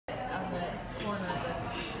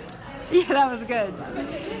Yeah, that was good.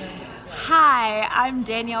 Hi, I'm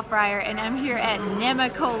Danielle Fryer, and I'm here at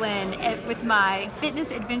Nemacolin with my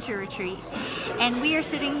fitness adventure retreat. And we are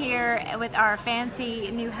sitting here with our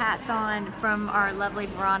fancy new hats on from our lovely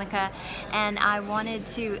Veronica. And I wanted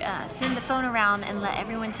to send the phone around and let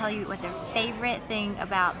everyone tell you what their favorite thing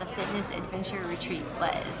about the fitness adventure retreat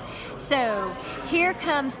was. So here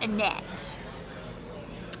comes Annette.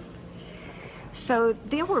 So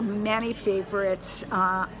there were many favorites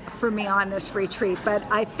for me on this retreat, but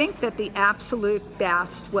I think that the absolute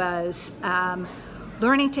best was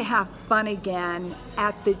learning to have fun again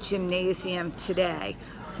at the gymnasium today.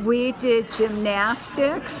 We did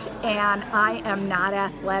gymnastics, and I am not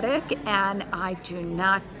athletic, and I do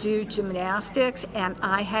not do gymnastics, and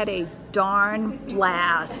I had a darn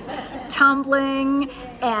blast tumbling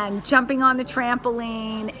and jumping on the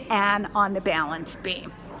trampoline and on the balance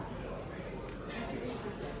beam.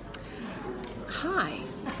 Hi,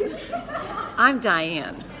 I'm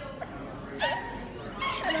Diane.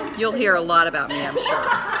 You'll hear a lot about me, I'm sure.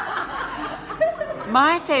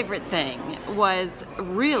 My favorite thing was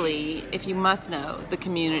really, if you must know, the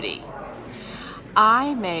community.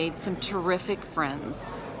 I made some terrific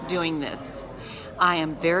friends doing this. I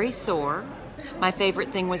am very sore. My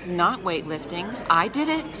favorite thing was not weightlifting. I did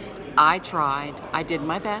it. I tried. I did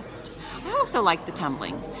my best. I also liked the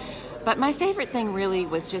tumbling. But my favorite thing really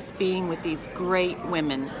was just being with these great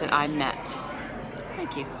women that I met.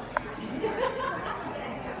 Thank you.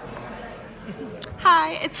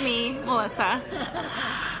 Hi, it's me, Melissa.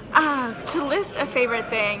 To list a favorite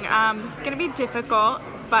thing, this is going to be difficult,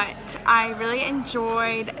 but I really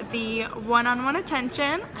enjoyed the one-on-one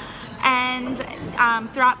attention, and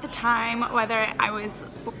throughout the time, whether I was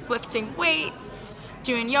lifting weights,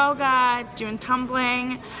 doing yoga, doing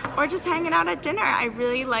tumbling, or just hanging out at dinner, I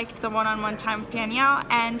really liked the one-on-one time with Danielle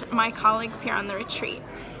and my colleagues here on the retreat.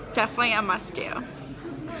 Definitely a must-do.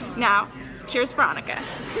 Now, here's Veronica.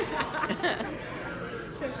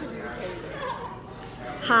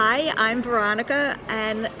 Hi, I'm Veronica,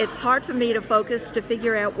 and it's hard for me to focus to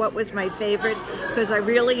figure out what was my favorite because I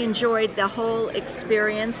really enjoyed the whole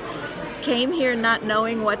experience. Came here not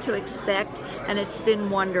knowing what to expect, and it's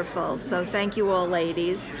been wonderful. So thank you all,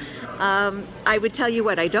 ladies. I would tell you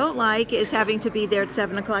what I don't like is having to be there at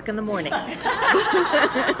 7 o'clock in the morning.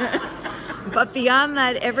 But beyond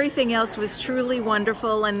that, everything else was truly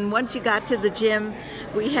wonderful. And once you got to the gym,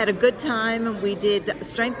 we had a good time. We did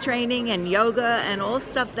strength training and yoga and all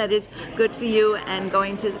stuff that is good for you and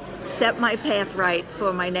going to set my path right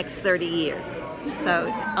for my next 30 years.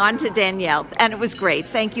 So on to Danielle, and it was great.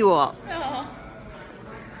 Thank you all.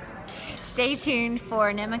 Stay tuned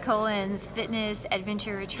for Nemacolin's Fitness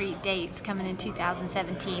Adventure Retreat dates coming in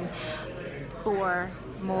 2017 4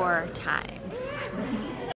 more times.